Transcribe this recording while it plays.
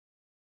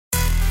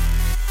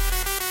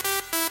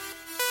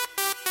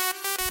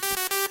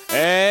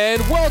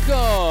And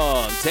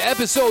welcome to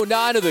episode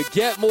 9 of the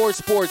Get More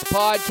Sports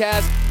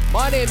podcast.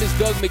 My name is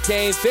Doug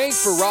McCain.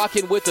 Thanks for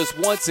rocking with us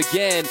once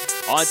again.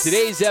 On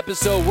today's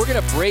episode, we're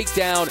going to break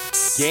down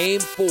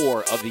Game 4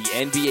 of the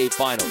NBA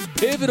Finals.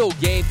 Pivotal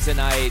game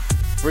tonight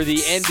for the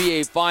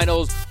NBA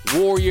Finals.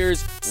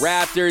 Warriors,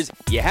 Raptors.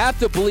 You have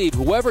to believe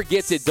whoever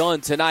gets it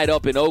done tonight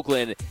up in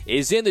Oakland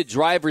is in the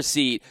driver's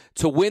seat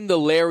to win the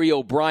Larry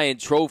O'Brien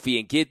Trophy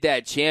and get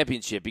that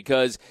championship,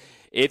 because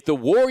if the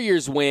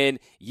Warriors win,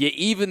 you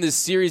even the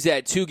series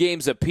at 2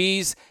 games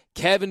apiece.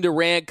 Kevin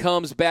Durant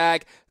comes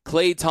back.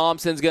 Klay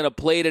Thompson's going to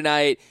play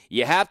tonight.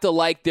 You have to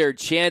like their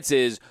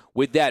chances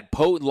with that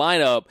potent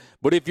lineup.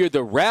 But if you're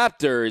the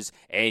Raptors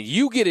and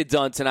you get it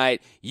done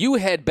tonight, you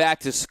head back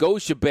to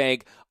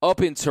Scotiabank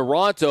up in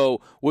Toronto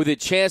with a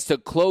chance to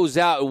close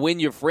out and win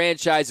your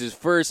franchise's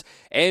first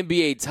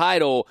NBA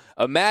title.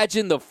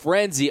 Imagine the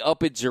frenzy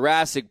up at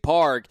Jurassic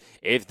Park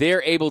if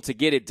they're able to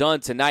get it done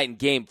tonight in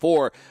Game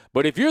 4.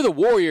 But if you're the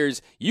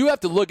Warriors, you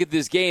have to look at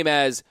this game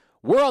as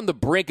we're on the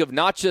brink of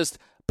not just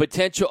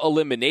potential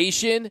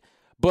elimination,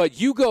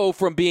 but you go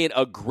from being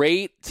a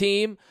great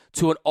team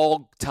to an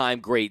all-time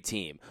great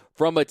team.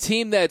 From a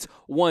team that's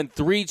won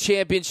 3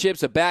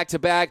 championships, a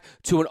back-to-back,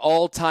 to an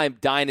all-time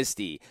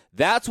dynasty.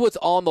 That's what's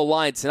on the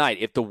line tonight.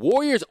 If the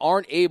Warriors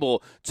aren't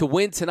able to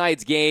win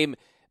tonight's game,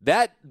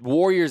 that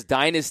Warriors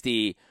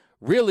dynasty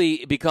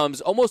really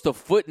becomes almost a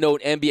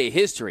footnote in NBA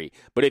history.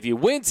 But if you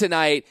win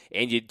tonight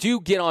and you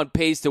do get on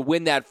pace to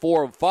win that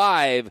 4 and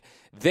 5,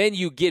 then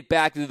you get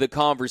back into the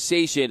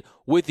conversation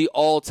with the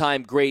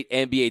all-time great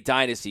NBA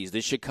dynasties, the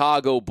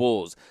Chicago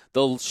Bulls,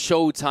 the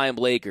Showtime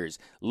Lakers,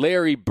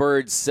 Larry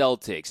Bird's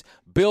Celtics,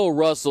 Bill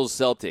Russell's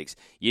Celtics.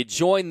 You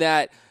join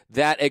that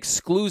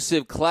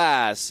exclusive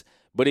class,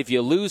 but if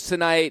you lose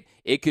tonight,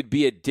 it could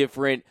be a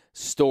different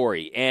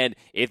story. And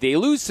if they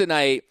lose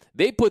tonight,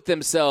 they put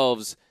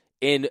themselves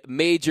in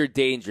major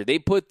danger. They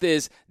put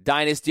this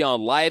dynasty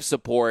on life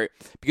support,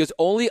 because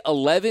only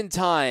 11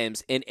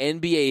 times in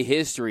NBA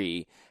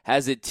history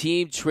has a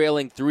team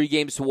trailing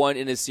 3-1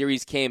 in a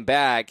series came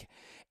back,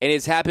 and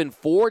it's happened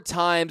 4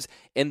 times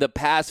in the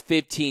past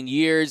 15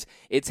 years.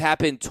 It's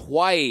happened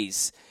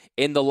twice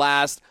in the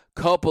last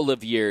couple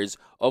of years.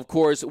 Of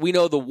course, we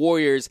know the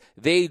Warriors,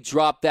 they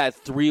dropped that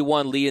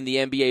 3-1 lead in the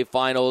NBA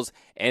Finals,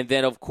 and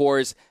then, of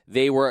course,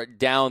 they were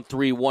down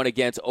 3-1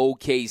 against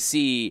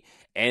OKC,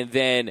 and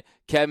then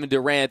Kevin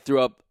Durant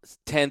threw up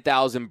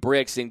 10,000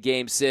 bricks in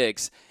Game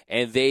 6,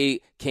 and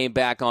they came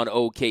back on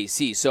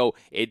OKC. So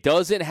it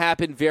doesn't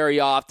happen very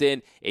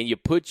often, and you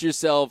put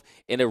yourself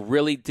in a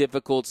really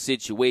difficult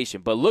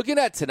situation. But looking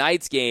at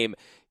tonight's game,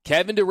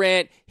 Kevin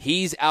Durant,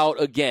 he's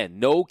out again.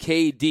 No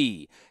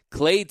KD.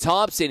 Klay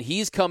Thompson,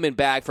 he's coming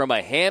back from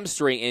a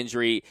hamstring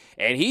injury,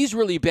 and he's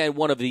really been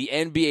one of the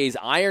NBA's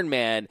Iron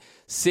Man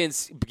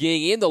since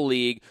being in the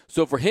league.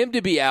 So for him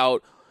to be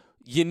out,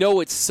 you know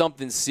it's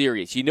something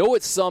serious. You know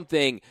it's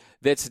something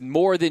that's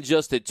more than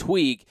just a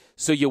tweak.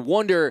 So you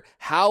wonder,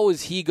 how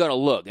is he going to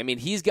look? I mean,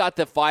 he's got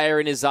the fire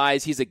in his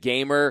eyes. He's a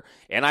gamer,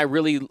 and I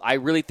really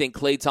think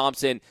Klay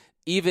Thompson,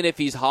 even if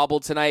he's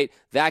hobbled tonight,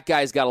 that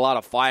guy's got a lot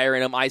of fire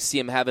in him. I see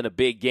him having a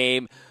big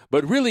game.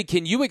 But really,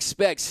 can you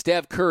expect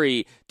Steph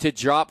Curry to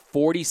drop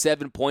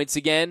 47 points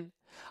again?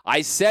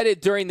 I said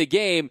it during the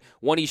game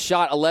when he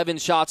shot 11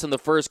 shots in the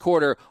first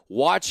quarter.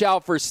 Watch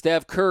out for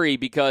Steph Curry,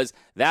 because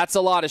that's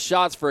a lot of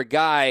shots for a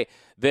guy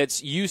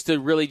that's used to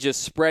really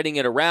just spreading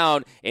it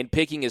around and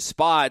picking his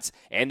spots.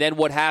 And then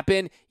what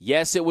happened?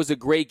 Yes, it was a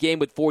great game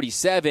with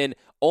 47.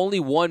 Only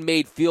one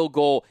made field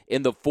goal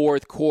in the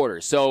fourth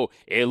quarter. So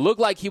it looked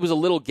like he was a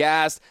little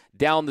gassed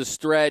down the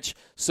stretch.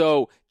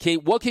 So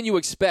what can you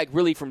expect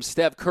really from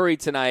Steph Curry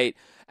tonight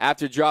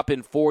after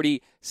dropping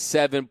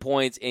 47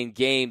 points in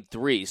Game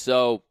 3?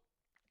 So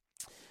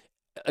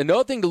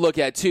another thing to look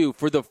at, too,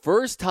 for the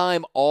first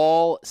time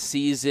all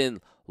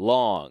season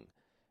long,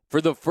 for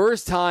the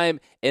first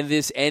time in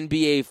this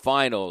NBA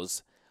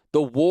Finals,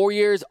 the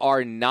Warriors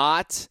are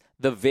not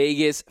the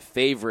Vegas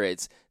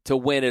favorites to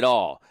win it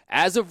all.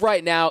 As of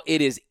right now,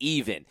 it is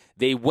even.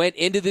 They went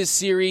into this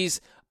series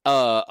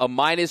a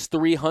minus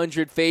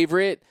 300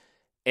 favorite,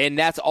 and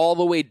that's all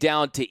the way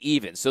down to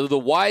even. So the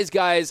wise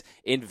guys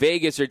in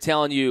Vegas are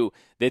telling you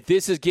that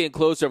this is getting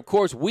closer. Of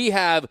course, we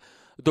have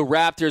the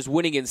Raptors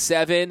winning in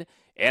 7,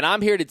 and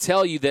I'm here to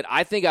tell you that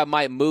I think I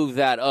might move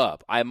that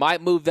up.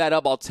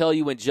 I'll tell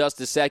you in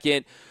just a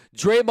second.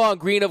 Draymond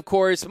Green, of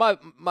course, my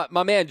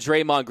man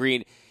Draymond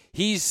Green,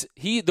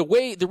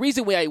 the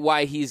reason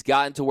why he's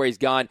gotten to where he's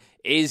gone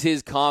is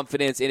his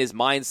confidence and his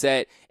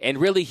mindset, and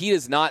really he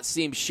does not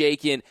seem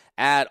shaken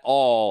at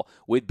all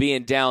with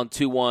being down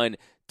 2-1.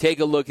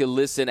 Take a look and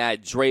listen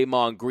at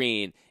Draymond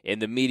Green in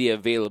the media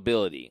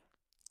availability.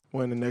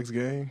 Win the next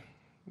game,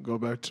 go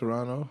back to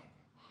Toronto,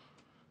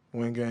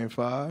 win Game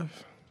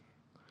 5,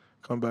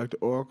 come back to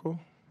Oracle,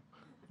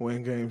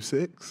 win Game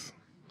 6,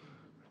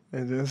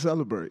 and then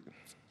celebrate.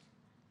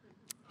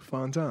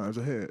 Fun times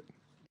ahead.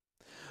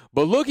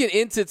 But looking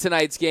into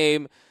tonight's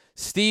game,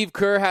 Steve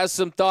Kerr has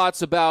some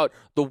thoughts about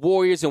the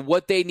Warriors and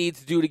what they need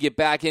to do to get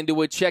back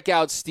into it. Check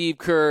out Steve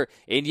Kerr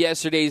in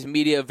yesterday's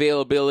media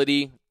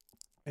availability.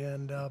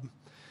 And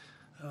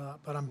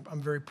but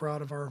I'm very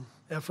proud of our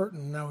effort,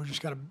 and now we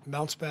just got to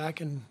bounce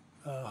back and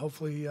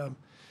hopefully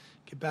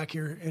get back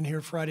in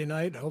here Friday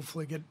night.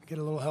 Hopefully get a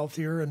little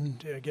healthier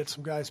and get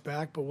some guys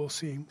back. But we'll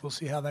see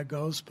how that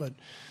goes. But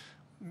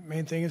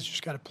main thing is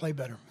just got to play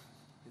better.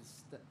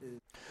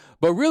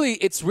 But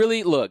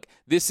really, look,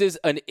 this is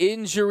an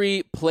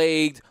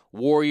injury-plagued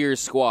Warriors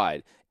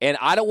squad. And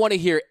I don't want to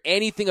hear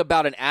anything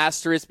about an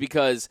asterisk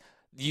because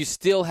you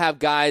still have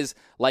guys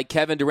like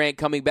Kevin Durant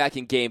coming back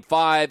in Game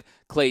 5,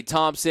 Klay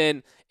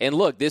Thompson. And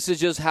look, this is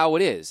just how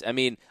it is. I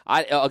mean,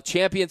 a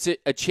championship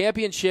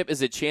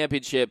is a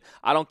championship.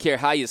 I don't care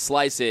how you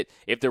slice it.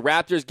 If the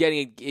Raptors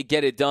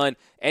get it done,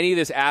 any of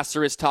this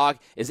asterisk talk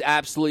is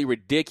absolutely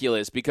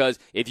ridiculous because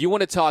if you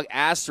want to talk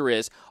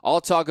asterisk,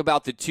 I'll talk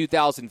about the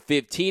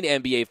 2015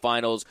 NBA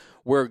Finals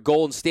where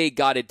Golden State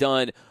got it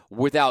done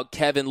without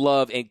Kevin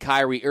Love and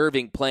Kyrie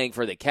Irving playing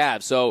for the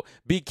Cavs. So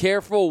be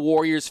careful,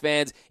 Warriors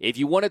fans. If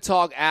you want to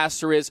talk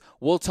asterisk,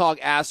 we'll talk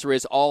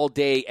asterisk all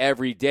day,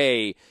 every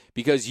day,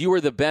 because you were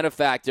the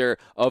benefactor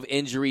of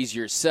injuries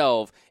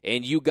yourself,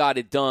 and you got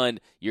it done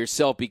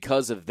yourself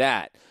because of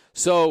that.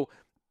 So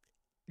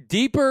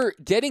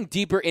getting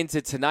deeper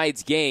into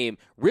tonight's game,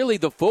 really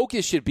the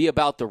focus should be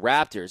about the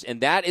Raptors,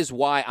 and that is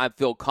why I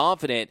feel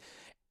confident.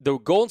 The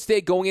Golden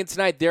State going in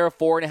tonight, they're a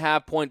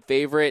 4.5-point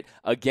favorite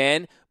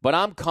again, but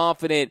I'm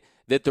confident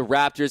that the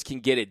Raptors can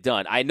get it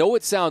done. I know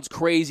it sounds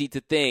crazy to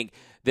think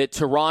that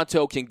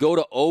Toronto can go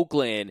to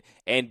Oakland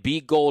and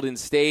beat Golden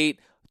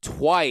State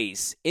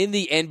twice in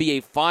the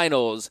NBA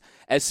Finals,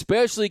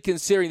 especially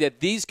considering that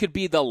these could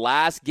be the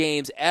last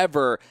games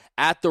ever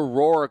at the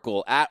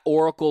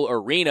Oracle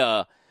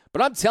Arena.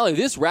 But I'm telling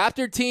you, this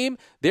Raptor team,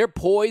 they're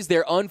poised,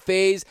 they're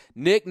unfazed.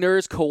 Nick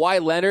Nurse, Kawhi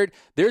Leonard,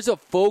 there's a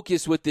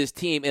focus with this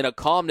team and a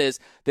calmness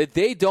that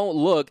they don't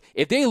look.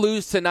 If they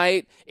lose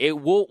tonight, it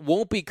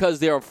won't because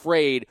they're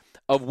afraid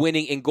of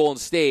winning in Golden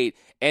State.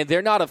 And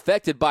they're not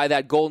affected by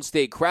that Golden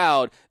State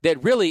crowd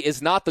that really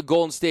is not the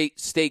Golden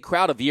State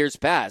crowd of years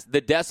past. The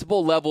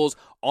decibel levels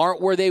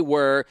aren't where they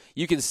were.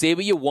 You can say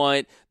what you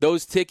want.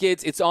 Those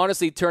tickets, it's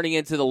honestly turning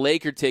into the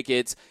Laker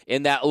tickets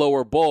in that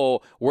lower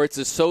bowl where it's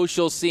a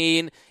social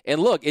scene. And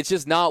look, it's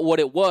just not what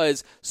it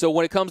was. So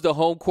when it comes to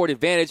home court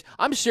advantage,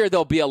 I'm sure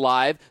they'll be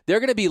alive. They're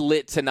going to be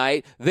lit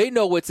tonight. They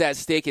know what's at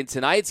stake in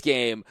tonight's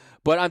game.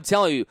 But I'm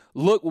telling you,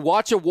 look,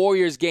 watch a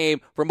Warriors game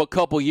from a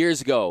couple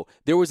years ago.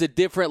 There was a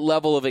different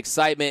level of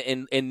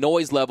excitement and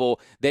noise level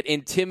that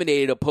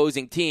intimidated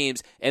opposing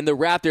teams, and the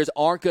Raptors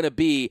aren't going to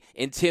be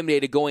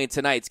intimidated going into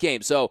tonight's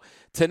game. So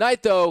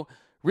tonight, though,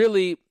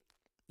 really,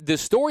 the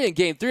story in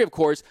Game 3, of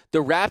course,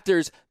 the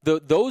Raptors,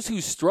 those who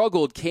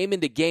struggled came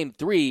into Game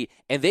 3,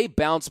 and they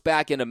bounced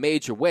back in a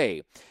major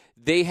way.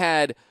 They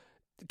had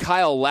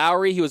Kyle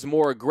Lowry, he was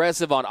more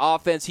aggressive on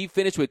offense. He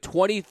finished with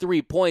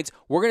 23 points.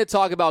 We're going to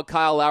talk about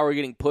Kyle Lowry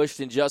getting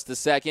pushed in just a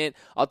second.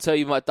 I'll tell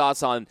you my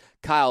thoughts on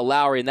Kyle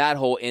Lowry and that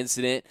whole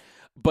incident.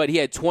 But he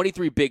had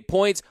 23 big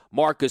points.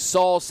 Marc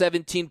Gasol,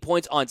 17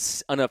 points on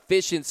an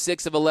efficient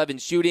 6 of 11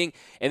 shooting.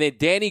 And then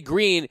Danny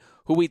Green,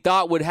 who we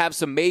thought would have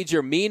some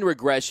major mean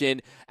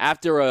regression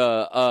after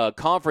a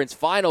conference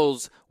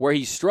finals where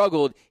he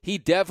struggled, he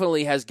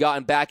definitely has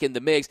gotten back in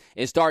the mix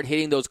and started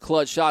hitting those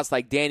clutch shots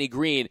like Danny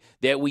Green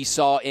that we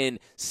saw in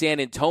San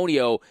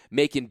Antonio,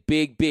 making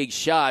big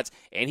shots.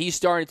 And he's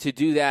starting to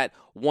do that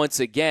once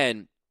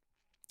again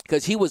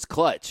because he was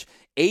clutch.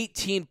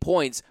 18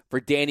 points for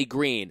Danny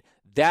Green.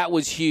 That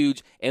was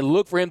huge, and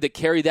look for him to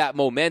carry that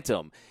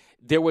momentum.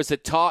 There was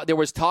talk that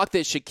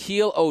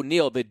Shaquille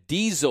O'Neal, the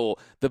Diesel,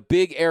 the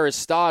big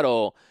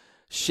Aristotle,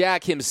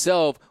 Shaq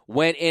himself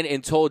went in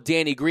and told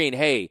Danny Green,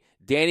 hey,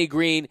 Danny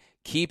Green,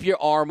 keep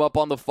your arm up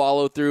on the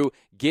follow-through,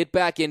 get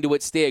back into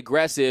it, stay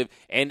aggressive.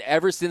 And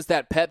ever since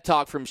that pep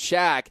talk from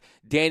Shaq,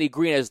 Danny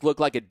Green has looked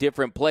like a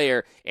different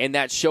player, and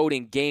that showed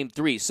in Game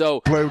 3. So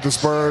play with the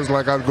Spurs,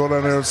 like I'd go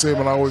down there and see him,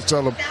 and I always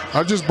tell him,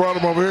 I just brought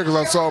him over here because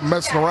I saw him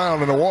messing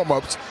around in the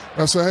warm-ups.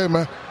 I said, hey,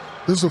 man,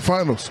 this is the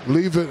finals.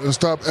 Leave it and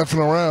stop effing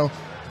around.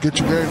 Get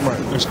your game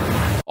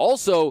right.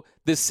 Also,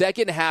 the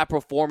second half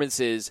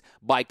performances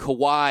by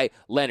Kawhi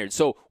Leonard.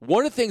 So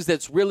one of the things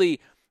that's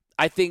really,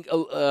 I think,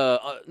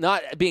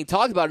 not being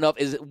talked about enough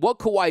is what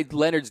Kawhi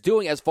Leonard's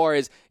doing as far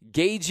as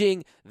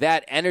gauging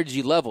that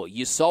energy level.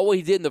 You saw what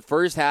he did in the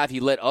first half. He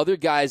let other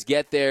guys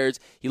get theirs.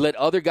 He let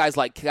other guys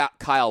like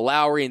Kyle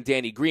Lowry and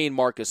Danny Green,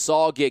 Marc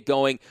Gasol get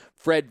going,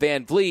 Fred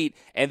VanVleet,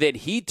 and then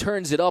he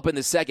turns it up in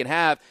the second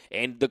half,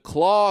 and the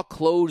claw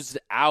closed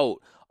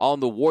out on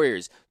the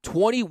Warriors.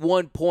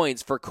 21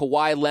 points for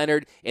Kawhi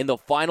Leonard in the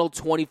final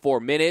 24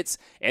 minutes,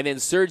 and then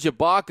Serge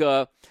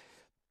Ibaka,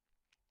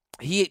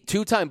 he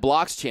two-time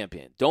blocks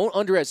champion. Don't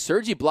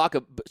underestimate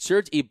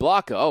Serge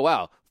Ibaka. Oh,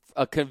 wow.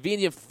 A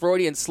convenient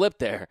Freudian slip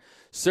there.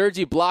 Serge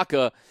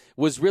Ibaka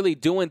was really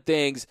doing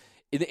things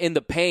in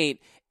the paint,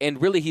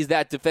 and really he's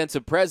that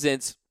defensive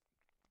presence.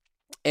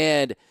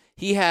 And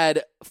he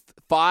had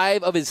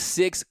 5 of his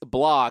 6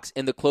 blocks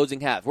in the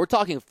closing half. We're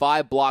talking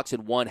 5 blocks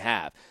in one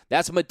half.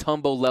 That's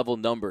Mutombo-level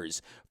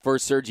numbers for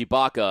Serge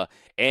Ibaka.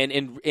 And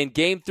in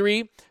Game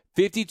 3,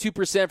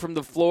 52% from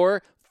the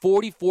floor,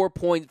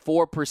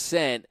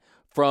 44.4%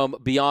 from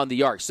beyond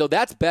the arc. So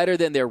that's better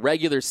than their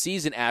regular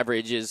season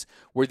averages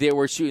where they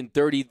were shooting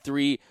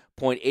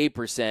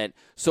 33.8%.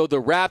 So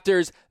the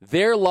Raptors,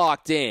 they're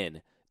locked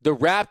in. The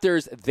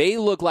Raptors, they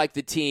look like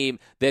the team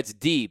that's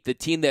deep, the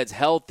team that's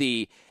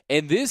healthy.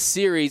 In this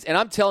series, and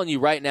I'm telling you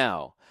right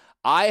now,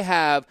 I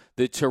have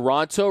the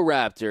Toronto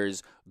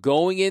Raptors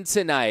going in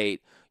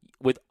tonight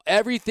with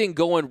everything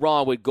going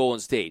wrong with Golden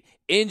State.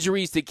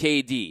 Injuries to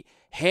KD,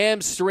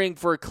 hamstring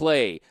for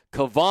Klay,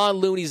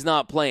 Kevon Looney's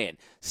not playing.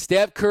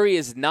 Steph Curry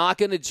is not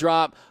going to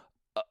drop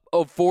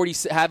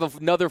have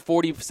another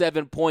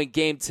 47-point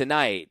game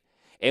tonight.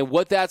 And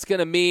what that's going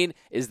to mean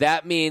is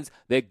that means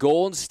that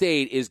Golden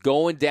State is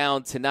going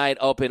down tonight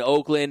up in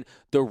Oakland.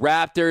 The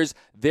Raptors,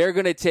 they're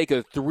going to take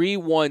a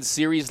 3-1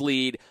 series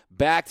lead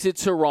back to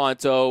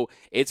Toronto.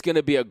 It's going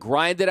to be a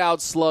grinded-out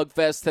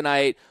slugfest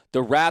tonight.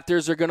 The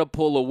Raptors are going to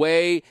pull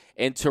away,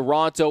 and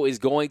Toronto is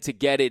going to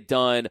get it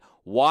done.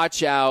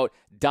 Watch out.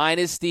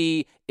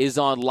 Dynasty is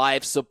on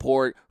life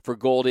support for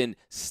Golden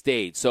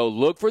State. So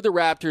look for the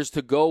Raptors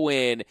to go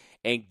in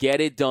and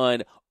get it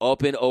done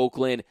up in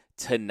Oakland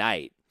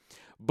tonight.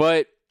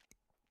 But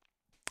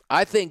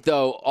I think,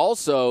 though,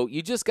 also,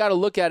 you just got to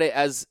look at it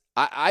as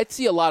I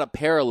see a lot of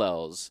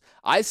parallels.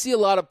 I see a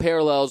lot of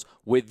parallels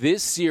with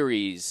this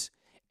series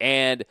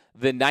and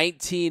the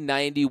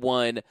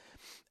 1991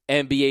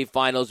 NBA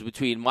Finals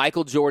between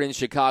Michael Jordan's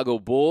Chicago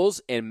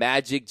Bulls and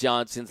Magic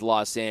Johnson's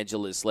Los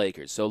Angeles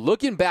Lakers. So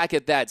looking back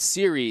at that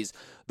series,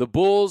 the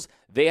Bulls,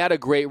 they had a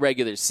great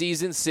regular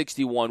season,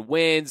 61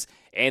 wins,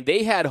 and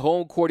they had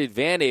home court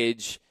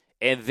advantage,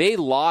 and they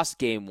lost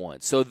Game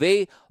 1. So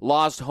they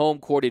lost home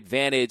court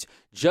advantage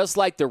just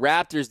like the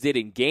Raptors did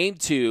in Game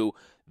 2.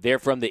 They're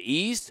from the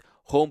East,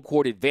 home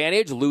court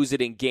advantage, lose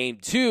it in Game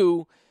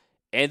 2.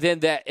 And then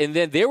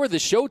they were the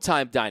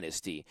Showtime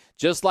dynasty.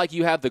 Just like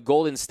you have the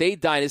Golden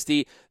State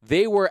dynasty,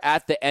 they were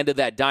at the end of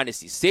that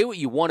dynasty. Say what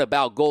you want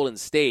about Golden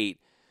State,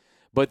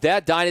 but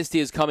that dynasty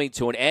is coming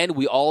to an end.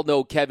 We all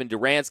know Kevin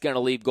Durant's going to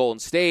leave Golden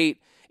State,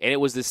 and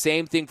it was the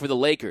same thing for the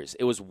Lakers.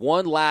 It was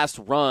one last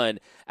run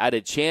at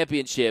a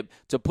championship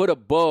to put a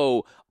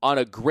bow on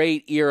a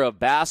great era of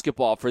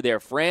basketball for their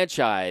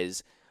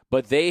franchise,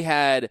 but they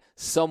had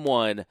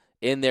someone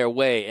in their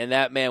way, and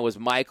that man was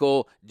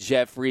Michael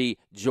Jeffrey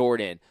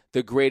Jordan,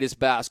 the greatest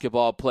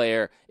basketball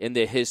player in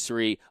the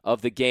history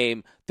of the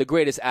game, the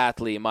greatest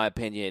athlete, in my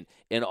opinion,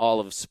 in all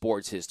of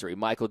sports history,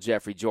 Michael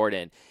Jeffrey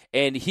Jordan.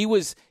 And he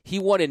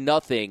wanted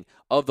nothing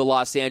of the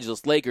Los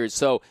Angeles Lakers.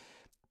 So,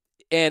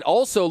 and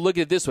also look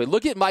at it this way.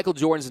 Look at Michael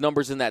Jordan's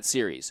numbers in that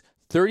series.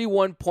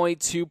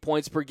 31.2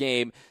 points per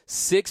game,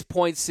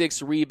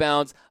 6.6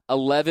 rebounds,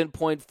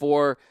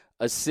 11.4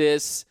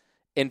 assists,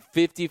 and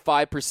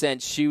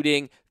 55%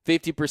 shooting,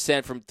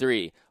 50% from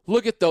 3.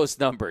 Look at those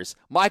numbers.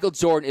 Michael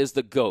Jordan is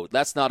the GOAT.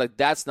 That's not a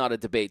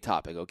debate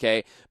topic,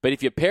 okay? But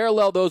if you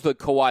parallel those with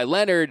Kawhi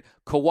Leonard,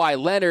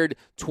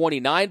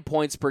 29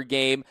 points per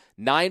game,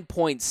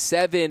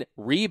 9.7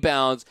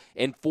 rebounds,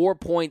 and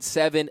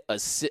 4.7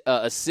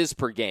 assists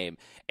per game.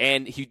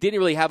 And he didn't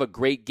really have a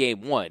great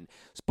Game 1.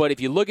 But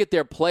if you look at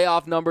their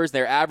playoff numbers,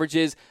 their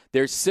averages,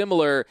 they're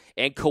similar.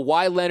 And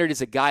Kawhi Leonard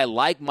is a guy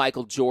like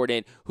Michael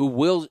Jordan who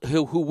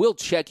will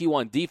check you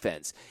on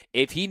defense.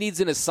 If he needs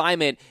an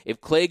assignment,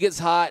 if Klay gets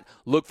hot,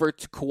 look for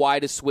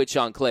Kawhi to switch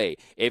on Klay.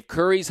 If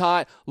Curry's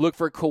hot, look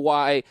for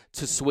Kawhi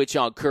to switch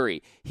on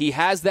Curry. He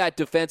has that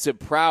defensive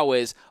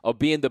prowess of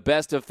being the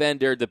best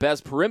defender, the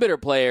best perimeter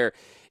player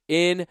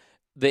in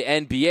the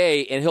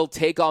NBA, and he'll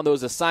take on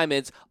those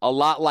assignments a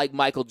lot like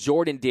Michael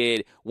Jordan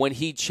did when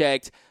he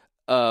checked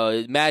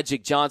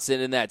Magic Johnson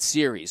in that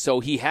series. So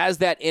he has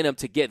that in him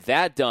to get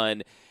that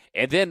done.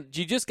 And then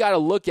you just got to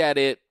look at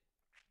it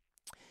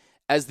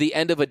as the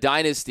end of a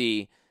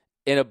dynasty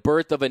and a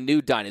birth of a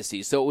new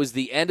dynasty. So it was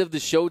the end of the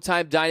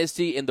Showtime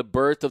dynasty and the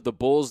birth of the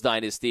Bulls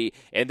dynasty.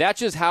 And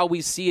that's just how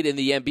we see it in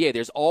the NBA.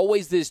 There's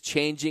always this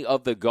changing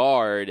of the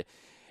guard.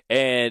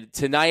 And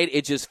tonight,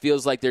 it just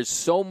feels like there's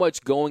so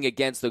much going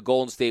against the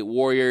Golden State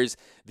Warriors.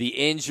 The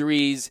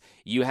injuries,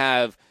 you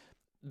have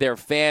their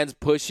fans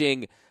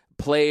pushing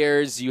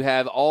players, you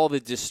have all the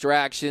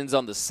distractions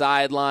on the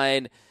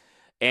sideline.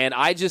 And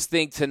I just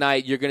think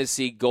tonight you're going to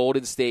see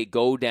Golden State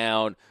go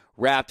down,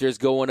 Raptors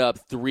going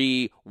up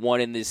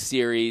 3-1 in this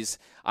series.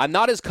 I'm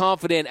not as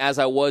confident as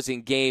I was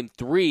in Game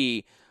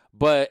 3,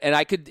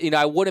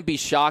 I wouldn't be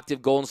shocked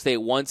if Golden State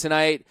won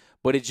tonight.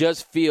 But it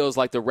just feels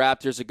like the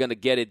Raptors are going to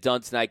get it done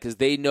tonight because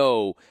they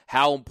know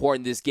how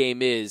important this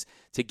game is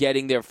to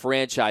getting their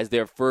franchise,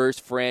 their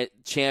first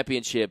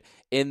championship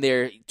in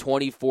their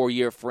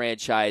 24-year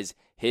franchise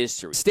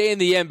history. Stay in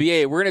the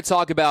NBA. We're going to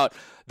talk about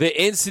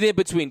the incident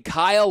between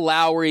Kyle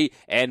Lowry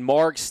and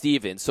Mark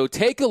Stevens. So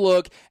take a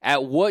look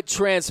at what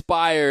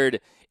transpired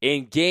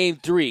in Game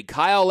 3.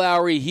 Kyle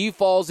Lowry, he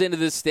falls into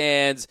the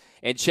stands,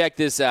 and check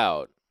this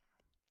out.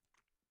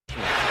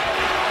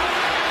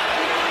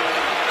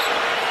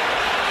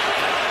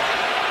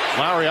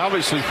 Lowry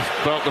obviously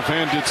felt the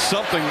fan did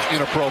something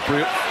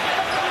inappropriate.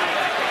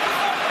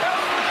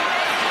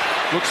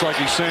 Looks like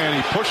he's saying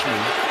he pushed me.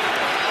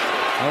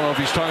 I don't know if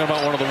he's talking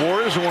about one of the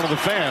Warriors or one of the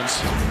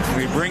fans.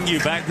 We bring you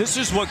back. This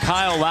is what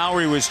Kyle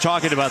Lowry was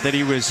talking about, that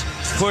he was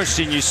pushed.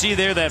 And you see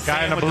there that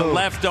fan with the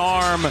left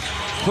arm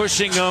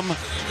pushing him.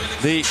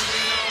 The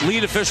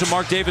lead official,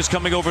 Mark Davis,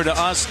 coming over to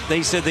us.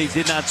 They said they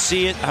did not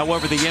see it.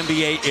 However, the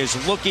NBA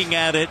is looking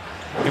at it.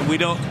 And we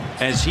don't,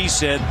 as he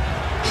said,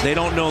 they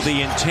don't know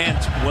the intent.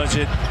 Was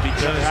it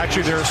because...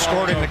 Actually, they're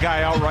escorting the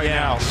guy out right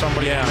now.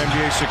 Somebody from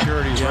NBA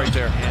security is right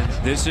there. And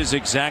this is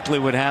exactly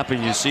what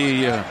happened. You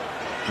see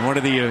one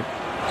of the...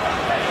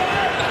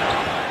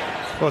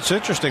 Well, it's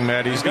interesting,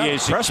 Matt. He's got a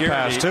press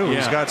pass, too. Yeah.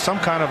 He's got some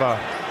kind of a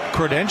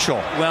credential.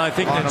 Well, I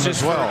think that's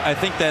just I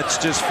think that's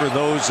just for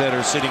those that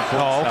are sitting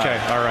close. Oh, okay.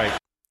 All right.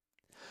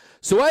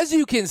 So as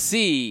you can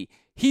see,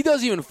 he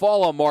doesn't even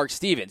fall on Mark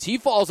Stevens. He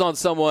falls on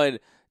someone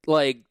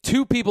like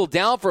 2 people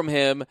down from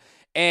him,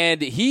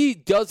 and he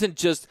doesn't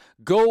just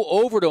go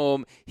over to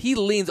him. He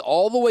leans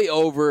all the way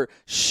over,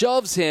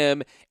 shoves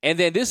him, and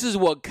then this is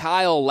what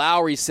Kyle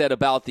Lowry said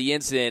about the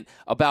incident,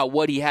 about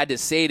what he had to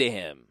say to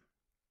him.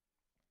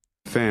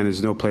 Fan,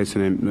 there's no place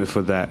in him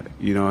for that.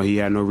 You know, he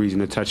had no reason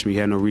to touch me. He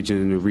had no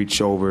reason to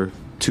reach over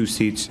 2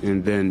 seats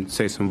and then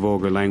say some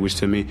vulgar language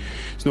to me.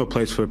 There's no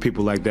place for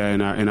people like that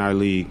in our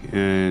league.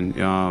 And,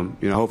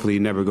 hopefully he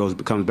never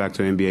comes back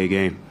to an NBA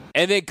game.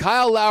 And then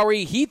Kyle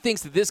Lowry, he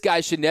thinks that this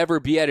guy should never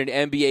be at an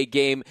NBA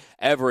game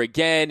ever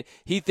again.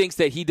 He thinks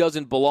that he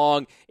doesn't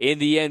belong in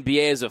the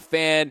NBA as a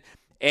fan.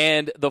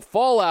 And the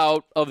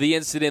fallout of the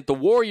incident, the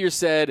Warriors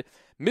said,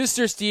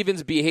 Mr.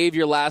 Stevens'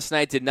 behavior last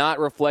night did not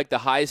reflect the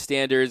high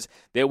standards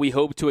that we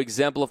hope to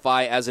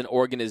exemplify as an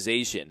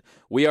organization.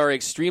 We are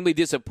extremely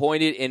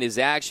disappointed in his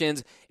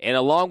actions, and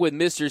along with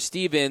Mr.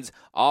 Stevens,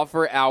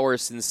 offer our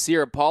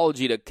sincere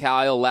apology to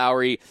Kyle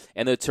Lowry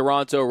and the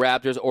Toronto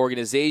Raptors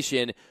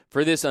organization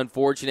for this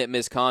unfortunate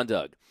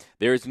misconduct.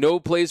 There is no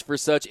place for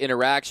such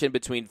interaction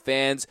between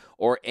fans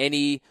or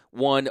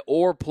anyone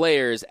or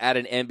players at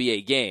an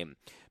NBA game.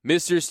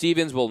 Mr.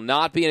 Stevens will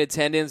not be in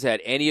attendance at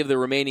any of the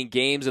remaining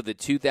games of the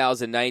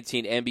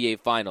 2019 NBA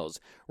Finals.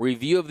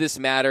 Review of this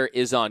matter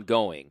is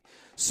ongoing.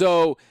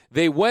 So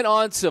they went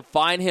on to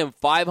fine him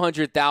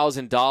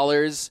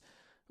 $500,000,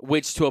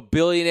 which to a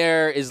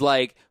billionaire is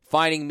like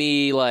fining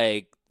me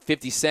like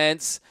 50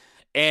 cents.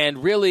 And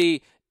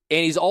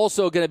he's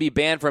also going to be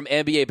banned from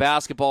NBA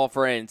basketball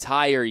for an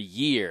entire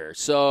year.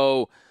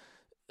 So,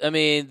 I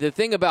mean, the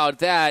thing about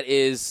that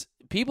is,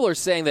 people are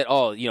saying that,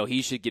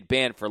 he should get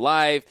banned for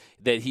life,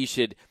 that he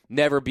should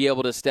never be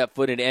able to step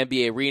foot in an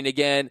NBA arena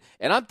again.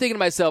 And I'm thinking to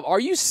myself, are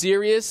you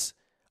serious?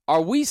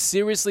 Are we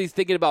seriously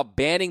thinking about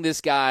banning this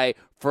guy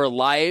for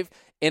life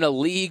in a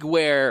league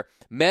where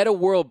Meta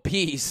World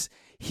Peace,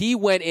 he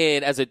went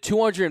in as a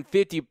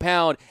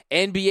 250-pound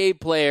NBA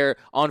player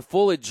on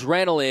full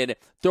adrenaline,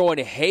 throwing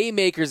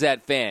haymakers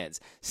at fans.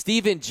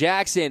 Steven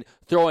Jackson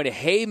throwing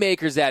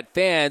haymakers at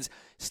fans.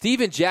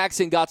 Steven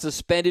Jackson got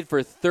suspended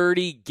for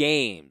 30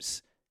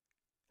 games.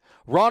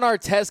 Ron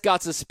Artest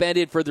got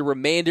suspended for the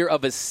remainder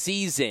of a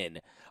season.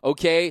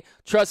 Okay?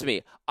 Trust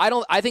me.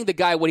 I think the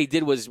guy, what he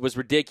did was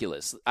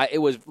ridiculous. It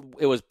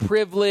was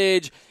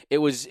privilege. It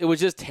was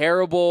just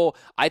terrible.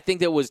 I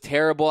think that was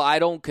terrible. I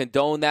don't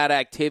condone that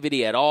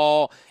activity at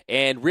all.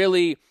 And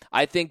really,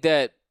 I think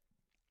that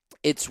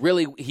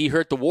he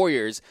hurt the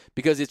Warriors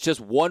because it's just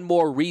one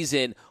more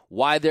reason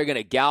why they're going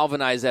to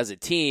galvanize as a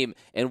team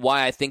and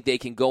why I think they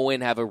can go in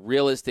and have a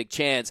realistic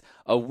chance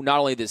of not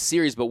only this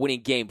series but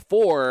winning Game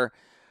 4.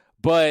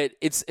 But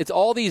it's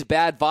all these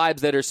bad vibes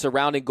that are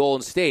surrounding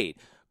Golden State.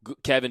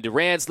 Kevin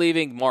Durant's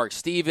leaving. Mark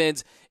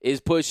Stevens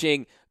is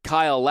pushing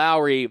Kyle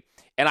Lowry.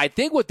 And I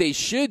think what they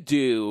should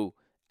do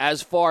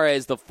as far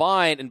as the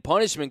fine and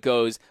punishment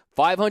goes,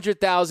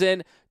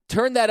 $500,000,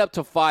 turn that up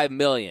to $5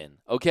 million,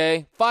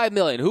 okay? $5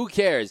 million, who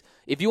cares?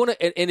 If you want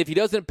to, and if he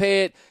doesn't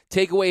pay it,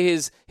 take away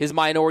his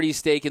minority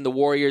stake in the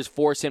Warriors,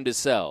 force him to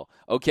sell,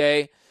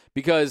 okay?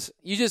 Because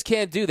you just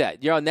can't do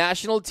that. You're on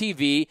national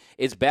TV.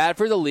 It's bad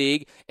for the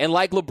league. And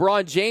like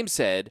LeBron James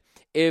said,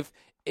 if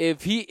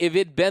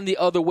it'd been the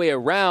other way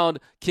around,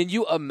 can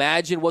you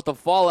imagine what the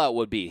fallout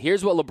would be?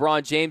 Here's what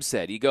LeBron James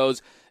said. He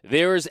goes,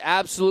 there is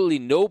absolutely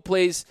no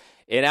place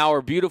in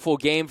our beautiful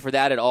game for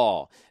that at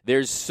all.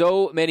 There's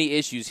so many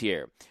issues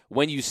here.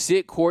 When you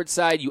sit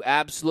courtside, you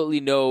absolutely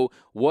know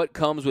what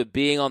comes with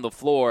being on the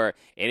floor.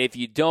 And if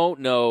you don't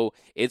know,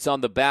 it's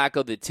on the back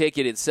of the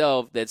ticket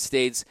itself that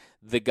states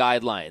the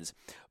guidelines.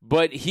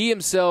 But he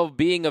himself,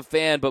 being a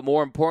fan, but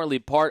more importantly,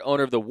 part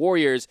owner of the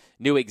Warriors,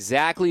 knew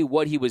exactly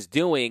what he was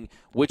doing,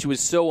 which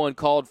was so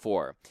uncalled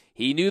for.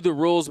 He knew the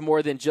rules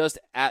more than just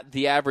at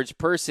the average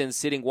person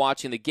sitting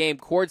watching the game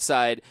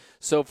courtside.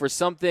 So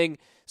something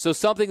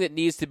that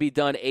needs to be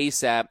done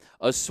ASAP,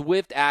 a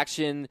swift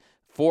action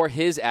for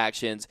his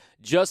actions.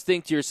 Just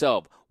think to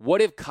yourself,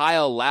 what if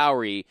Kyle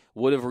Lowry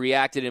would have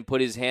reacted and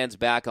put his hands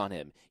back on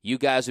him? You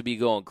guys would be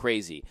going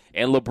crazy.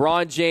 And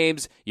LeBron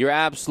James, you're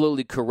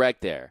absolutely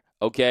correct there,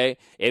 okay?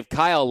 If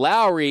Kyle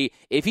Lowry,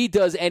 if he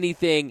does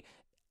anything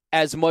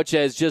as much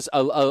as just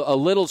a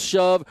little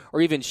shove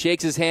or even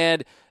shakes his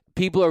hand,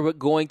 people are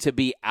going to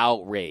be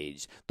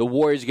outraged. The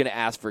Warriors are going to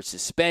ask for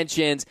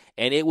suspensions,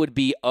 and it would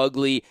be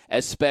ugly,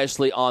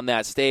 especially on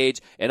that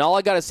stage. And all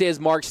I got to say is,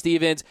 Mark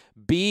Stevens,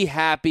 be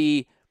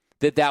happy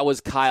that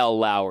was Kyle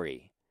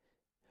Lowry.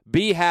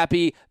 Be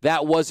happy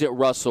that wasn't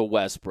Russell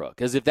Westbrook.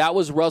 Because if that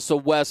was Russell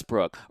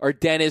Westbrook or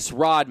Dennis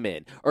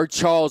Rodman or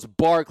Charles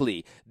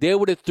Barkley, they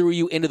would have threw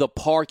you into the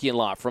parking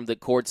lot from the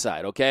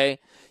courtside, okay?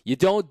 You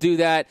don't do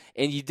that,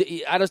 and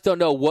I just don't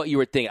know what you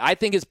were thinking. I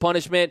think his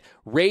punishment,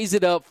 raise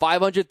it up.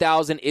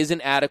 $500,000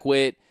 isn't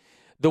adequate.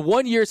 The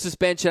 1-year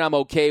suspension I'm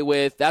okay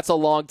with. That's a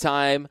long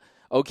time,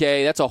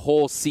 okay? That's a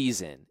whole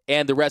season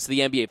and the rest of the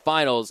NBA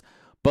Finals.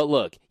 But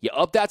look, you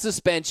up that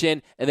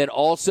suspension, and then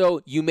also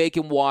you make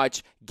him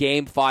watch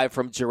Game 5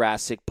 from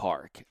Jurassic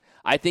Park.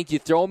 I think you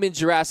throw him in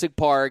Jurassic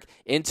Park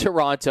in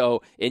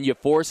Toronto, and you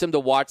force him to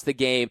watch the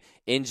game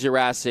in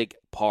Jurassic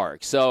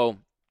Park. So,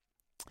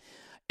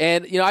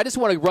 and, I just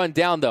want to run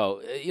down,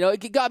 though.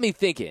 It got me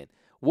thinking,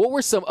 what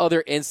were some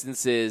other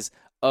instances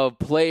of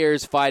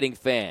players fighting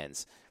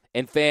fans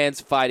and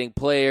fans fighting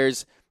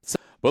players?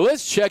 But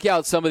let's check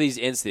out some of these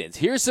incidents.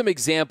 Here's some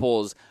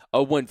examples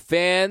of when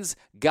fans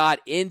got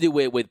into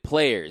it with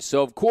players.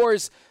 So, of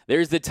course,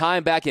 there's the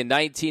time back in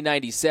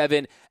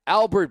 1997.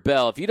 Albert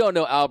Bell. If you don't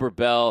know Albert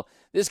Bell,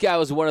 this guy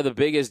was one of the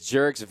biggest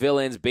jerks,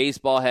 villains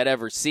baseball had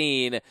ever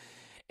seen.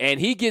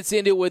 And he gets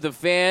into it with a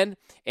fan.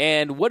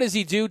 And what does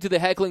he do to the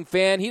heckling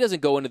fan? He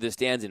doesn't go into the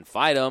stands and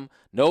fight him.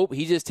 Nope,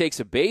 he just takes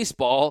a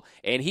baseball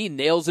and he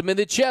nails him in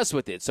the chest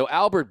with it. So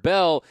Albert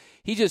Bell,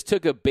 he just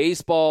took a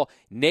baseball,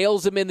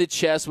 nails him in the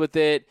chest with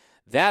it.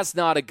 That's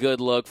not a good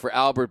look for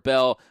Albert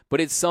Bell,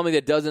 but it's something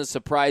that doesn't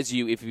surprise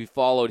you if you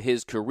followed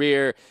his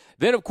career.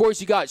 Then, of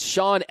course, you got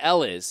Sean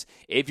Ellis.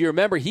 If you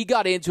remember, he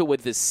got into it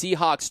with the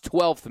Seahawks'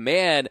 12th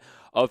man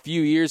a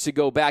few years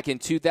ago back in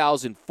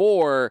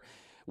 2004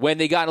 when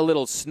they got in a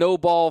little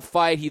snowball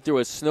fight. He threw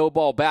a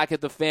snowball back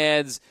at the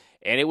fans,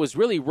 and it was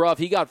really rough.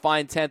 He got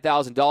fined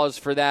 $10,000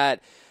 for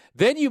that.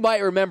 Then you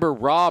might remember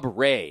Rob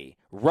Ray.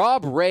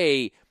 Rob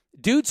Ray,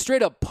 dude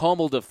straight up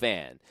pummeled a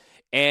fan,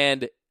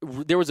 and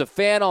there was a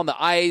fan on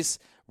the ice.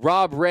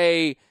 Rob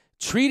Ray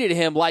treated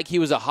him like he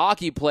was a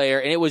hockey player,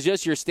 and it was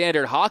just your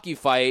standard hockey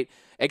fight,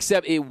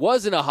 except it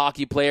wasn't a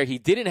hockey player. He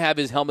didn't have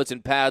his helmets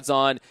and pads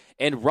on,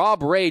 and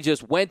Rob Ray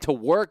just went to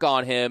work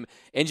on him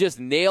and just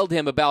nailed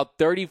him about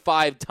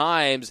 35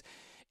 times,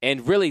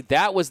 and really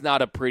that was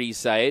not a pretty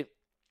sight.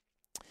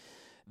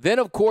 Then,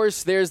 of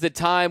course, there's the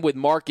time with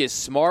Marcus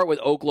Smart with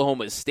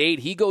Oklahoma State.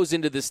 He goes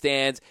into the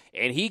stands,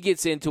 and he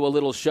gets into a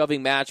little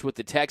shoving match with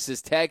the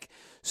Texas Tech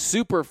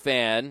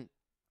superfan,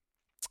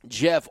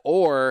 Jeff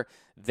Orr.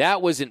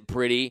 That wasn't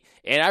pretty,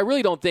 and I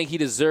really don't think he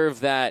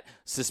deserved that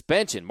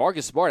suspension.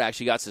 Marcus Smart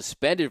actually got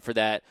suspended for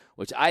that,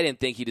 which I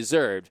didn't think he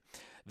deserved.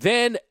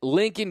 Then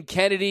Lincoln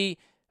Kennedy,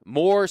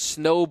 more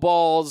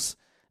snowballs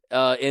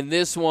in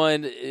this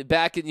one.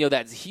 Back in,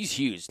 he's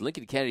huge.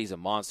 Lincoln Kennedy's a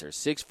monster,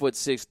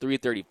 6'6",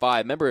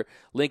 335. Remember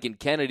Lincoln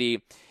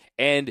Kennedy,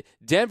 and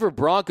Denver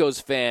Broncos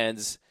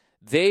fans.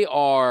 They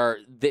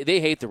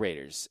hate the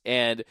Raiders,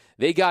 and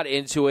they got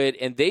into it,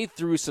 and they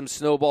threw some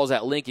snowballs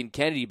at Lincoln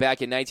Kennedy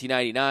back in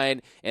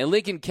 1999, and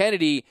Lincoln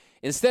Kennedy,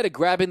 instead of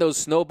grabbing those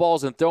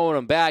snowballs and throwing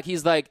them back,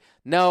 he's like,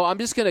 no, I'm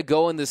just going to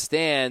go in the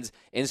stands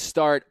and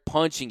start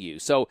punching you.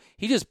 So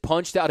he just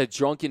punched out a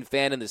drunken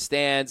fan in the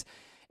stands,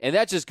 and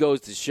that just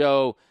goes to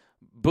show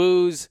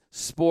booze,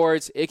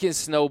 sports, it can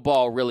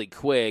snowball really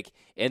quick,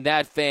 and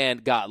that fan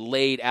got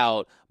laid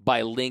out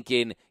by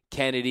Lincoln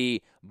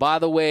Kennedy. By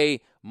the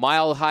way,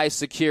 Mile High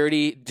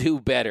Security, do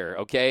better,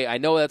 okay? I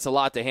know that's a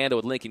lot to handle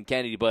with Lincoln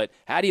Kennedy, but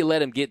how do you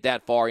let him get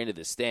that far into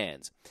the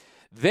stands?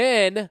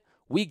 Then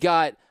we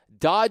got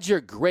Dodger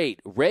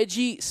great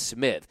Reggie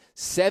Smith,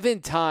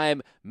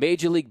 7-time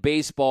Major League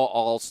Baseball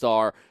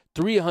All-Star,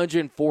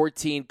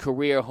 314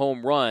 career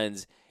home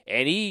runs,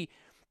 and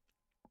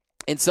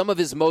some of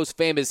his most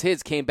famous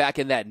hits came back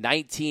in that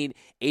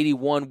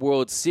 1981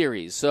 World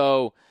Series.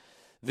 So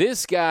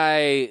this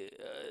guy,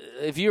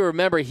 if you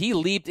remember, he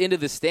leaped into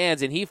the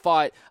stands and he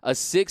fought a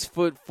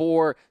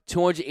 6'4",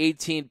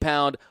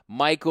 218-pound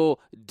Michael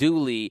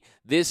Dooley,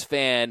 this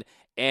fan,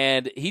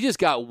 and he just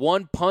got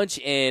one punch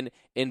in,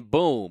 and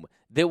boom,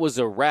 that was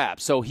a wrap.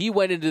 So he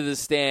went into the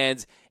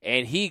stands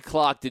and he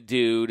clocked a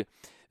dude.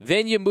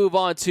 Then you move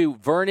on to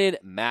Vernon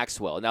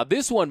Maxwell. Now,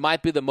 this one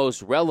might be the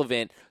most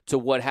relevant to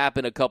what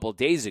happened a couple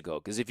days ago,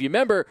 because if you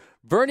remember,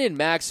 Vernon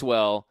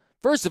Maxwell,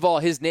 first of all,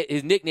 his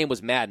nickname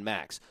was Mad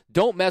Max.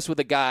 Don't mess with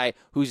a guy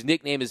whose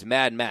nickname is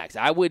Mad Max.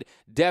 I would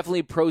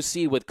definitely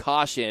proceed with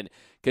caution,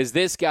 because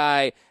this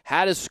guy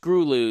had a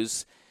screw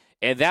loose,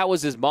 and that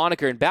was his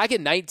moniker. And back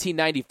in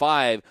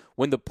 1995,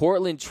 when the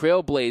Portland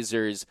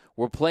Trailblazers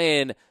were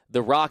playing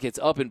the Rockets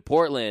up in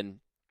Portland,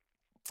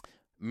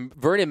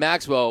 Vernon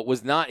Maxwell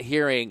was not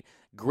hearing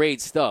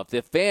great stuff.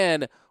 The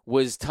fan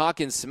was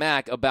talking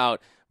smack about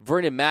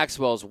Vernon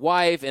Maxwell's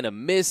wife and a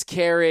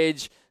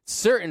miscarriage,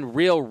 certain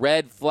real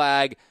red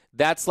flag.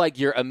 That's like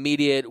your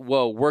immediate,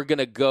 whoa, we're going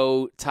to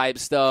go type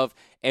stuff.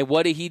 And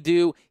what did he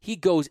do? He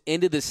goes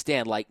into the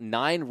stand like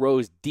 9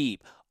 rows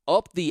deep,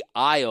 up the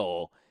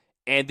aisle,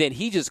 and then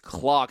he just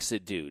clocks a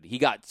dude. He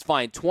got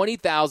fined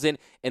 $20,000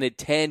 and a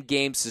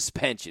 10-game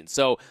suspension.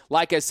 So,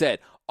 like I said,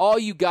 all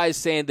you guys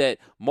saying that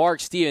Mark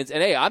Stevens,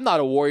 and hey, I'm not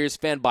a Warriors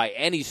fan by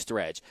any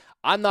stretch.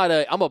 I'm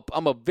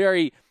a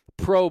very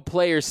pro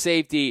player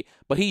safety,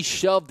 but he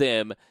shoved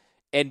him.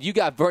 And you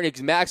got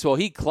Vernix Maxwell.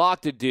 He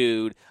clocked a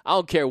dude. I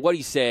don't care what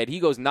he said.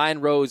 He goes 9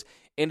 rows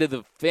into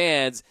the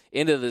fans,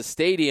 into the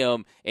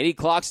stadium, and he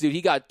clocks a dude.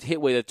 He got hit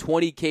with a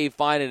 $20K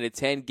fine and a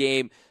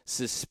 10-game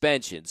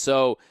suspension.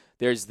 So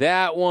there's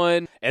that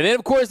one. And then,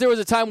 of course, there was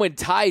a time when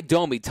Ty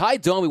Domi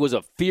was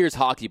a fierce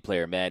hockey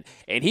player, man.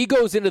 And he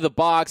goes into the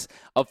box.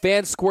 A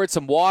fan squirts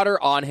some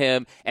water on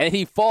him, and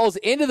he falls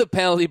into the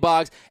penalty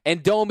box.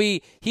 And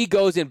Domi, he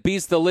goes and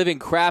beats the living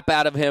crap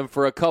out of him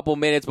for a couple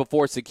minutes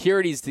before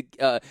security's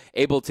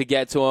able to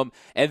get to him.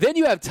 And then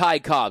you have Ty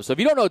Cobb. So if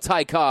you don't know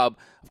Ty Cobb,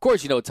 of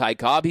course you know Ty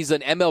Cobb. He's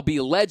an MLB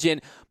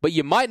legend, but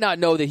you might not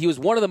know that he was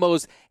one of the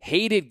most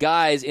hated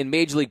guys in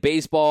Major League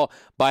Baseball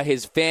by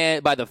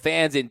the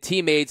fans and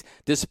teammates,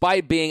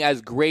 despite being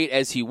as great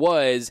as he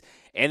was.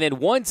 And then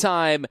one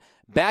time,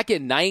 back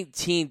in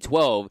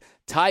 1912,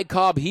 Ty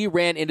Cobb, he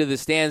ran into the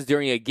stands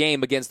during a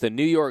game against the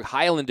New York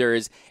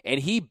Highlanders, and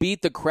he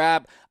beat the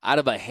crap out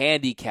of a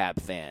handicap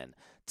fan.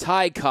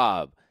 Ty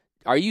Cobb,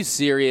 are you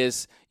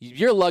serious?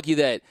 You're lucky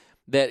that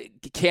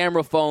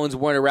camera phones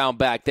weren't around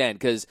back then,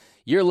 because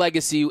your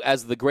legacy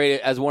as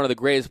one of the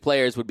greatest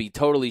players would be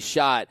totally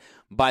shot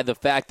by the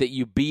fact that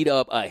you beat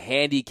up a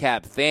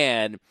handicapped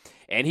fan.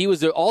 And he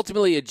was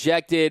ultimately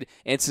ejected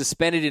and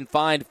suspended and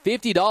fined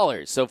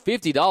 $50. So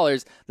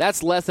 $50,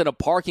 that's less than a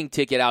parking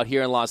ticket out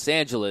here in Los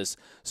Angeles.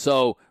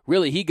 So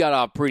really, he got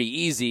off pretty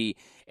easy.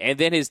 And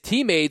then his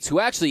teammates,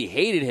 who actually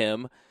hated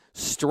him,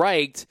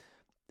 striked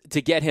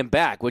to get him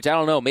back, which I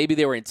don't know. Maybe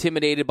they were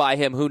intimidated by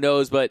him. Who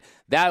knows? But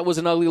that was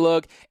an ugly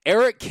look.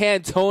 Eric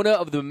Cantona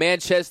of the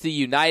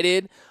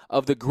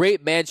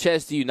great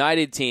Manchester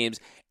United teams,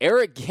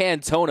 Eric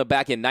Cantona,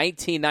 back in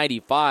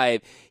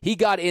 1995, he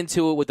got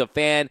into it with a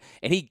fan,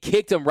 and he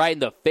kicked him right in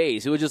the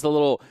face. It was just a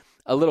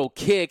little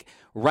kick,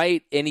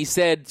 right? And he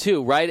said,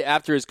 too, right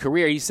after his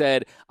career, he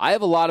said, I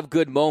have a lot of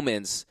good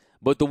moments,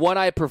 but the one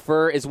I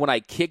prefer is when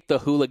I kick the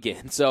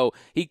hooligan. So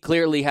he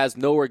clearly has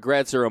no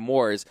regrets or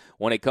remorse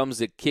when it comes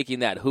to kicking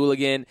that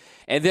hooligan.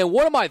 And then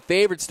one of my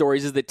favorite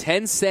stories is the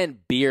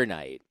 10-cent beer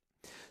night.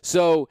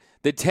 So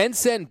the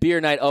 10-cent beer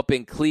night up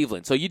in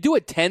Cleveland. So you do a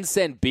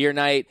 10-cent beer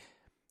night,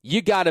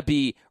 you got to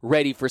be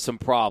ready for some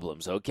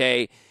problems,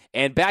 okay?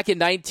 And back in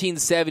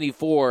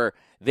 1974,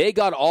 they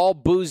got all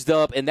boozed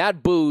up, and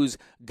that booze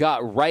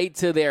got right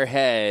to their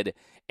head,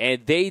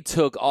 and they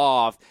took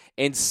off.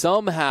 And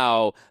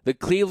somehow the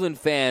Cleveland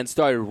fans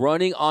started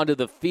running onto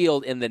the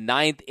field in the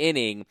 9th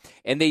inning,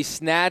 and they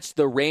snatched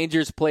the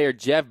Rangers player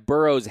Jeff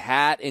Burrows'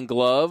 hat and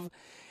glove.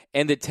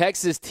 And the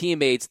Texas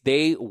teammates,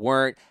 they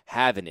weren't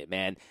having it,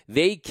 man.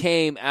 They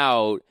came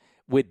out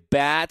with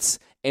bats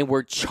and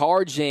were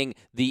charging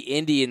the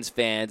Indians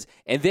fans.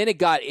 And then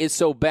it's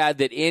so bad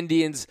that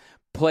Indians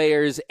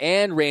players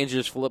and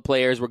Rangers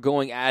players were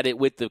going at it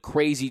with the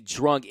crazy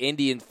drunk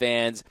Indian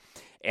fans.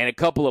 And a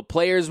couple of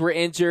players were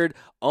injured,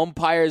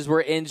 umpires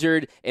were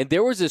injured, and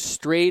there was a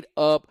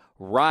straight-up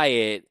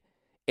riot.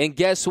 And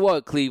guess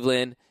what,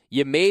 Cleveland?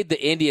 You made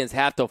the Indians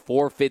have to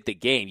forfeit the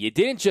game. You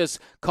didn't just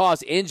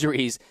cause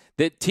injuries.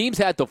 The teams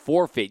had to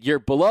forfeit. Your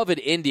beloved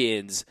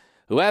Indians,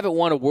 who haven't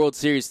won a World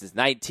Series since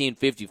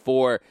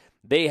 1954,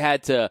 they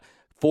had to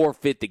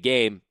forfeit the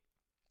game.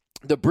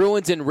 The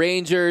Bruins and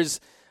Rangers,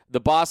 the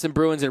Boston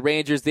Bruins and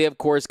Rangers, they, of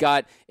course,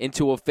 got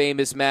into a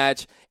famous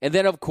match. And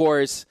then, of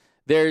course,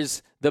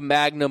 there's the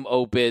magnum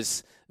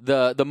opus,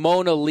 the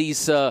Mona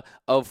Lisa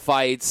of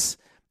fights,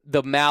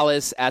 the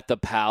Malice at the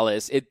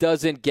Palace. It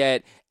doesn't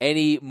get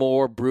any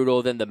more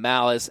brutal than the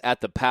Malice at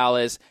the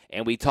Palace,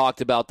 and we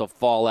talked about the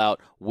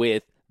fallout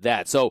with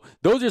that. So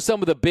those are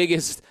some of the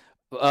biggest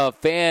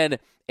fan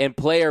and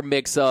player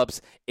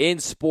mix-ups in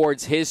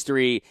sports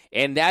history.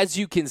 And as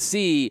you can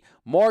see,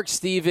 Mark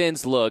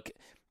Stevens, look,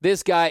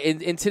 this guy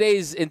in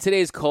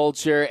today's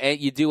culture, and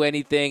you do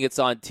anything, it's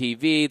on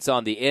TV, it's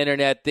on the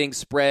internet, things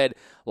spread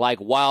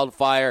like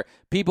wildfire.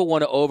 People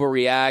want to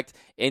overreact,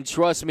 and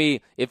trust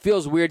me, it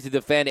feels weird to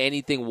defend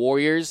anything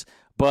Warriors,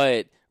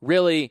 but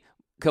really,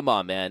 come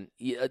on, man.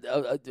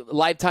 A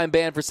lifetime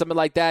ban for something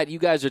like that, you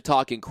guys are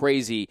talking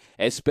crazy,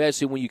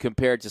 especially when you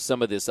compare it to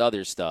some of this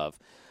other stuff.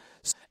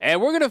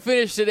 And we're going to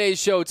finish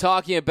today's show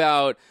talking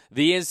about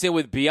the incident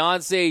with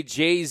Beyonce,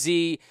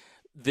 Jay-Z,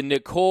 the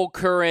Nicole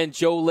Curran,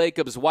 Joe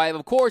Lacob's wife.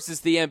 Of course, it's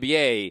the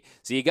NBA,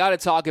 so you got to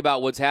talk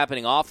about what's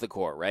happening off the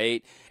court,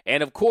 right?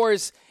 And, of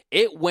course,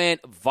 it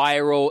went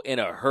viral in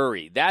a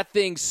hurry. That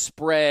thing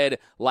spread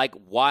like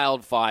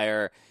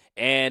wildfire,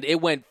 and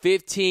it went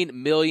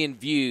 15 million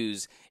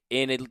views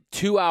in a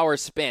 2-hour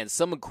span,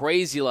 something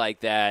crazy like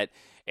that.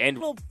 And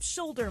little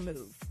shoulder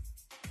move.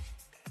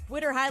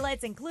 Twitter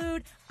highlights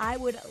include, I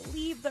would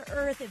leave the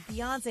earth if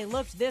Beyonce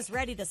looked this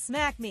ready to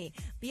smack me.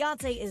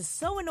 Beyonce is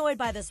so annoyed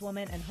by this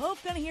woman and hope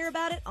gonna hear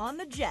about it on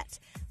the jet.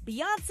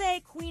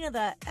 Beyonce, queen of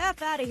the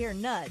F out of here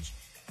nudge.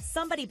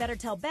 Somebody better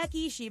tell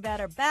Becky she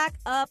better back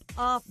up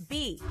off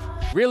B.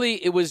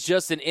 Really, it was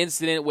just an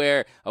incident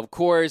where, of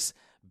course,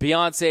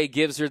 Beyonce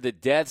gives her the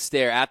death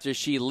stare after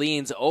she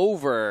leans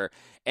over.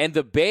 And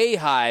the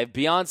Bayhive,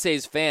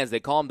 Beyonce's fans, they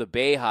call them the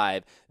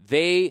Bayhive,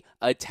 they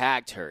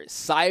attacked her.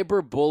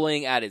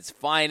 Cyberbullying at its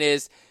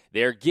finest.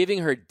 They're giving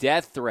her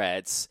death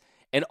threats.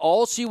 And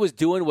all she was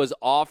doing was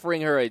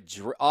offering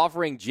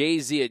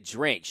Jay-Z a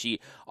drink. She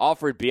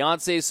offered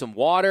Beyonce some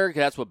water, because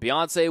that's what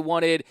Beyonce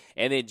wanted,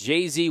 and then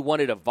Jay-Z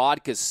wanted a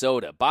vodka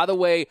soda. By the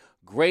way,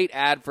 great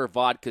ad for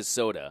vodka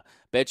soda.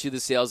 Bet you the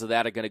sales of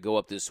that are going to go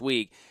up this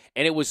week.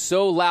 And it was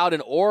so loud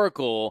in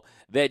Oracle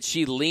that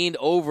she leaned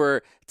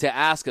over to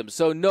ask him.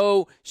 So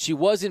no, she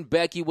wasn't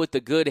Becky with the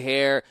good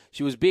hair.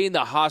 She was being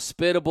the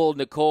hospitable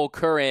Nicole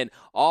Curran,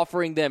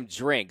 offering them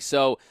drinks.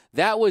 So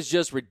that was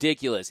just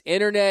ridiculous.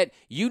 Internet,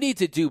 you need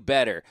to do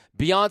better.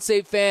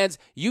 Beyonce fans,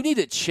 you need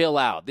to chill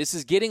out. This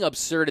is getting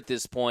absurd at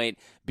this point.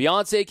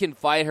 Beyonce can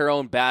fight her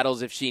own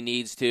battles if she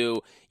needs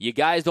to. You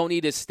guys don't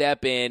need to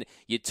step in.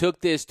 You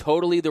took this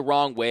totally the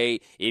wrong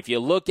way. If you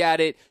look at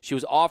it, she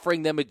was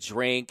offering them a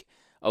drink.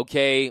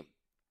 Okay,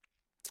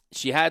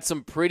 she had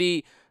some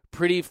pretty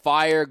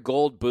fire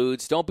gold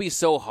boots. Don't be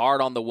so hard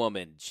on the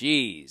woman.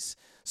 Jeez.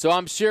 So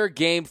I'm sure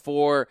Game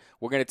 4,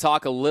 we're going to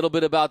talk a little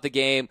bit about the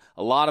game,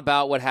 a lot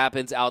about what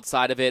happens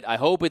outside of it. I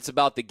hope it's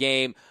about the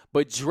game.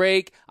 But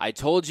Drake, I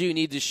told you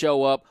need to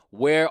show up.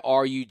 Where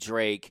are you,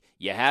 Drake?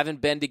 You haven't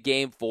been to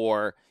Game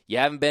 4. You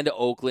haven't been to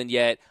Oakland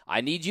yet.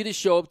 I need you to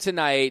show up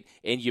tonight,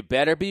 and you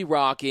better be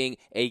rocking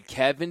a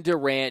Kevin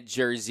Durant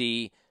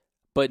jersey,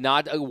 but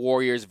not a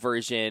Warriors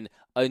version,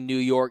 a New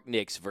York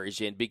Knicks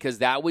version, because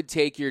that would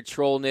take your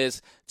trollness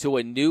to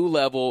a new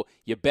level.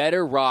 You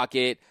better rock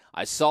it.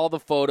 I saw the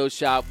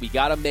Photoshop. We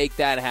got to make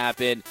that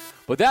happen.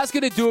 But that's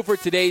going to do it for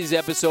today's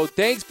episode.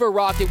 Thanks for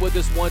rocking with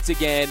us once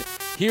again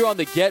here on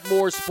the Get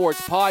More Sports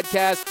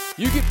Podcast.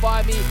 You can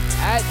find me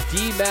at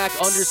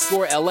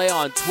DMac_LA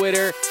on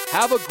Twitter.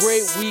 Have a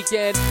great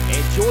weekend.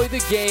 Enjoy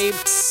the game.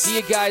 See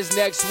you guys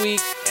next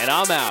week, and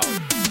I'm out.